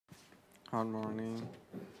Hard morning.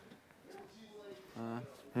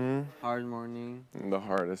 Hmm? Hard morning. The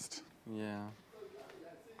hardest. Yeah.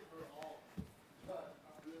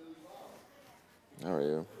 How are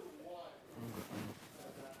you?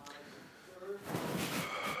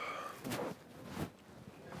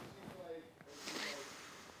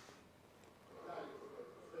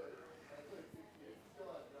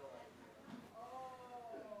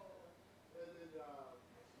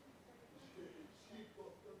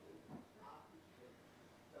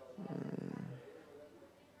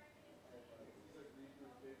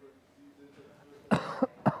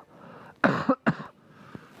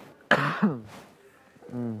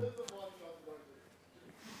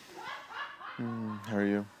 How are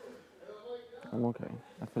you? I'm okay.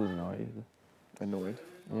 I feel annoyed. Annoyed?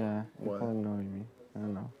 Yeah, Why? people annoy me. I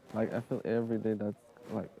don't know. Like, I feel every day that's,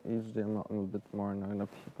 like, each day I'm a little bit more annoyed that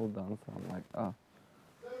people done, so I'm like,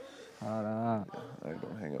 shut up. I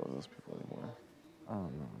don't hang out with those people anymore. Oh,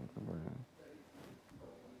 no, it's a burden.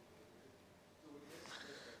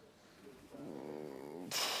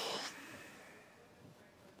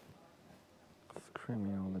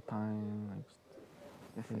 Screaming all the time, like,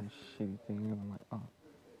 saying shitty things. I'm like,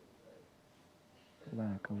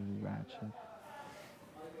 back of the ratchet.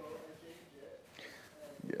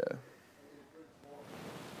 Yeah.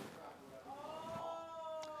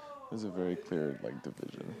 There's a very clear,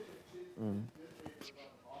 division. Mm.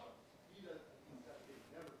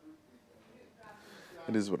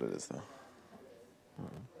 It is what it is, though.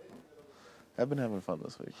 I've been having fun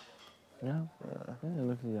this week. Yeah? Yeah, it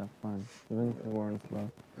looks like you have fun. Even if you weren't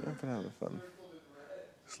slow. I've been having fun.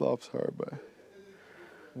 Slops hard, but...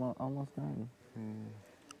 Well, almost done.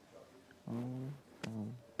 Almost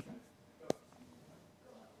done.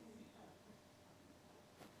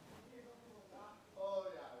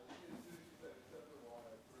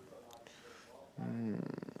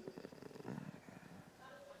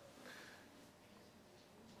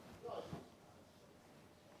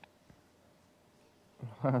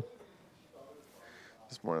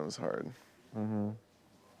 This morning was hard. Mm-hmm.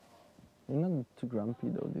 You're not too grumpy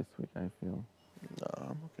though this week, I feel. Nah,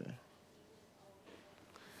 I'm okay.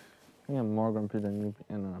 I think I'm more grumpy than you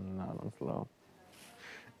and I'm not on slow.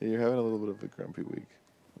 Yeah, you're having a little bit of a grumpy week.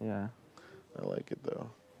 Yeah. I like it, though.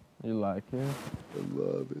 You like it? I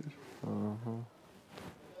love it. Uh-huh.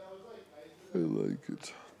 I like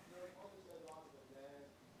it.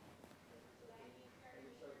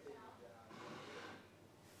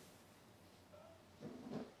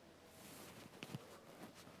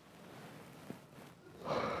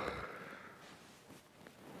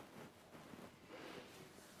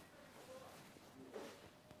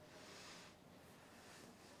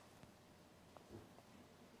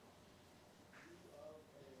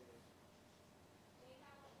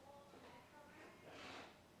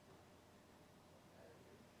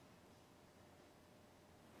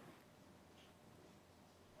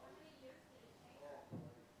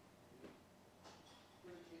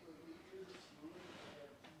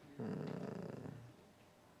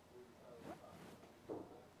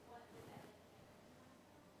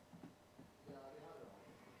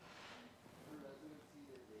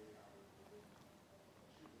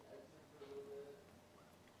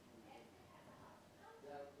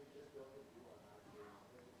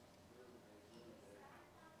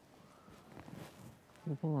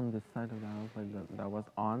 People on this side of the house, that was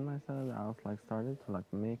on my side of the house, started to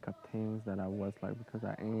make up things that I was because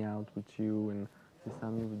I hang out with you and you saw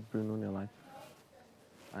me with Bruno. They're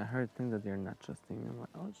I heard things that they're not trusting me. I'm like,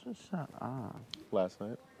 oh, just shut up. Last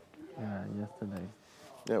night? Yeah, yesterday.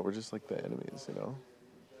 Yeah, we're just like the enemies, you know?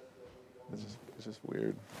 It's just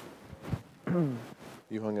weird.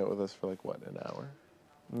 You hung out with us for what, an hour?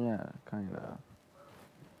 Yeah, kind of.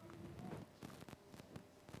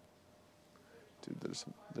 Dude,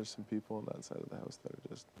 there's some people on that side of the house that are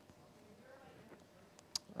just,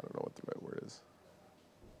 I don't know what the right word is.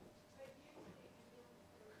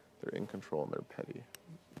 They're in control and they're petty.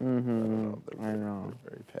 Mm-hmm. I don't know. I know.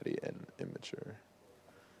 They're very petty and immature.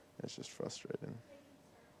 It's just frustrating.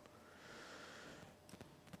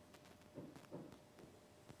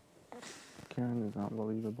 Karen is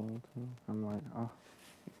unbelievable too. I'm like, oh,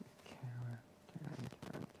 Karen.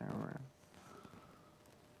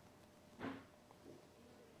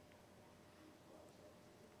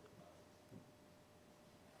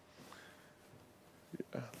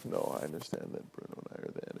 Yeah, no, I understand that Bruno and I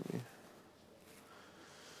are the enemy.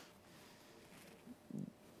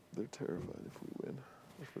 They're terrified if we win.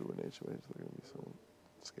 If we win HOH, they're going to be so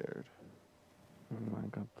scared. Oh my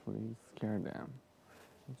God, please scare them.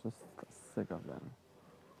 I'm just sick of them.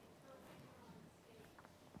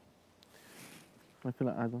 I feel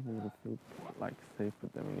like I don't even feel like safe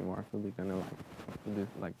with them anymore. I feel they're gonna like do this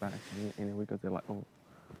like back to me anyway because they're like, oh,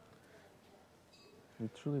 you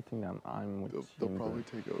truly think that I'm with They'll you, probably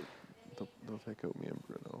take out. They'll take out me and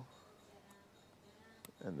Bruno,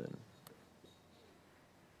 and then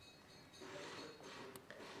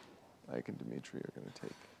Ike and Dimitri are gonna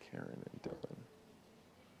take Karen and Dylan.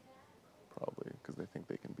 Probably because they think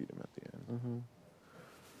they can beat him at the end. Mm-hmm.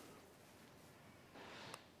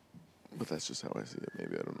 But that's just how I see it.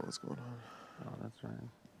 Maybe I don't know what's going on. Oh, that's right.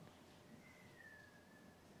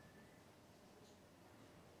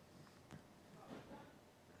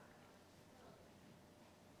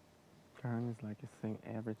 Karen is like saying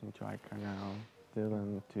everything to Ika now.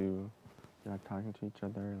 Dylan to they're like talking to each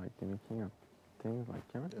other, like they're making up things. Like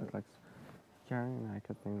Karen Yeah. is like Karen and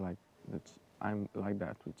Ika think like that I'm like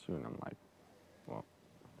that with you, and I'm like, well,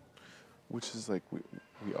 Which is like we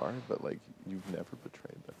are, but like you've never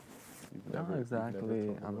betrayed them. You've no, never. exactly. You've never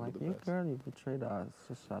thrown them I'm under like, the you bus. girl, you betrayed us.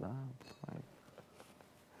 Just shut up. Like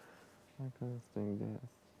Ika's doing this.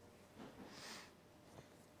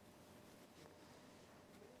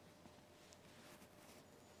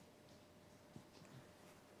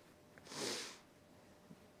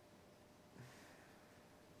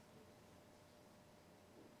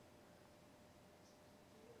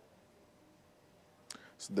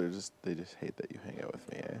 So they just hate that you hang out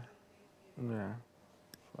with me, eh? Yeah.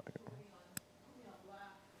 Fuck 'em.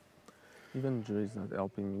 Even Drew's not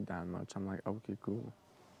helping me that much. I'm like, okay, cool.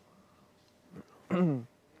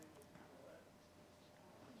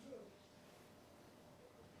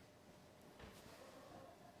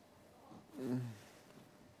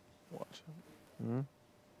 Watch him. Hmm?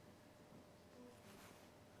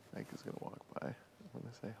 Ike is gonna walk by. I'm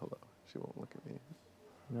gonna say hello. She won't look at me.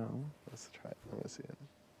 No. Let's try it. I wanna see it.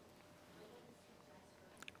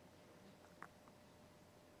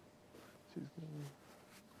 She's gonna.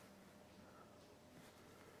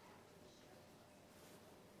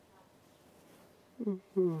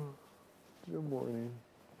 Good morning.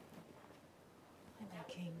 Hi, my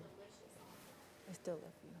king. I still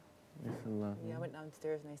love you. You still love me? Yeah, I went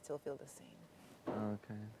downstairs and I still feel the same.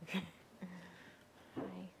 Okay.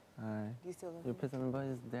 Hi. Hi. Do you still love Your me? peasant boy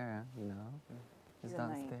is there, you know? He's He's a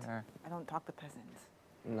knight. downstairs. I don't talk to peasants.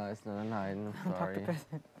 No, it's not a night. I'm I don't talk to sorry.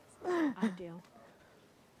 peasants. I do.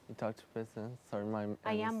 You talk to peasants? Sorry, my.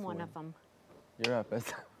 I am Alice one went. of them. You're a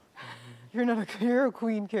peasant. You're a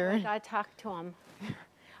queen, Karen. I talk to them.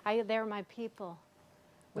 They're my people.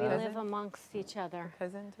 We Peasant? live amongst each other.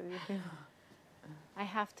 Peasant? Or you? I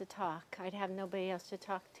have to talk. I'd have nobody else to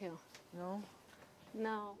talk to. No?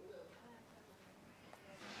 No.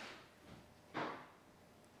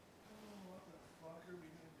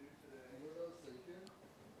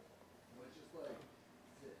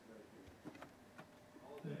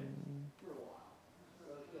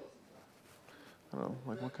 I don't know.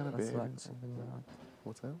 Like what kind of That's behavior? right. I did not.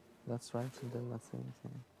 What's that? That's right. She did not say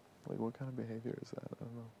anything. Like what kind of behavior is that? I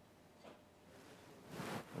don't know.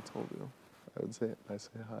 I told you. I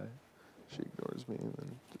say hi. She ignores me and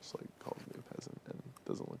then just like calls me a peasant and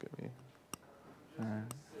doesn't look at me.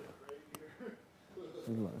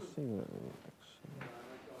 She really actually.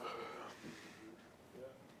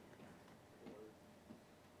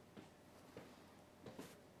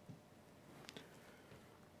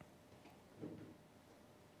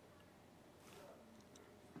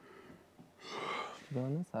 To be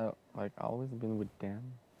honest, I always been with them.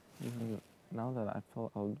 Even now that I feel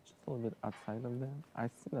just a little bit outside of them, I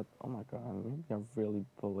see that, oh my god, maybe they're really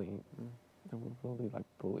bullying. They were really like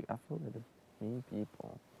bully. I feel that they're mean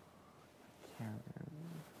people. Karen.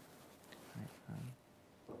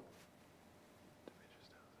 Dimitri's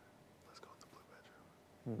down there. Let's go in the blue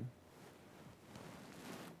bedroom. Hmm.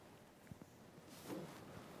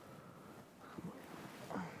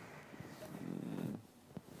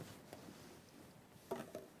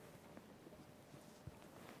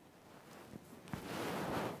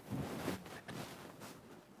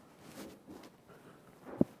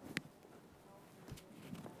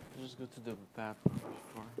 Just go to the bathroom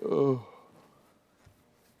before. Oh.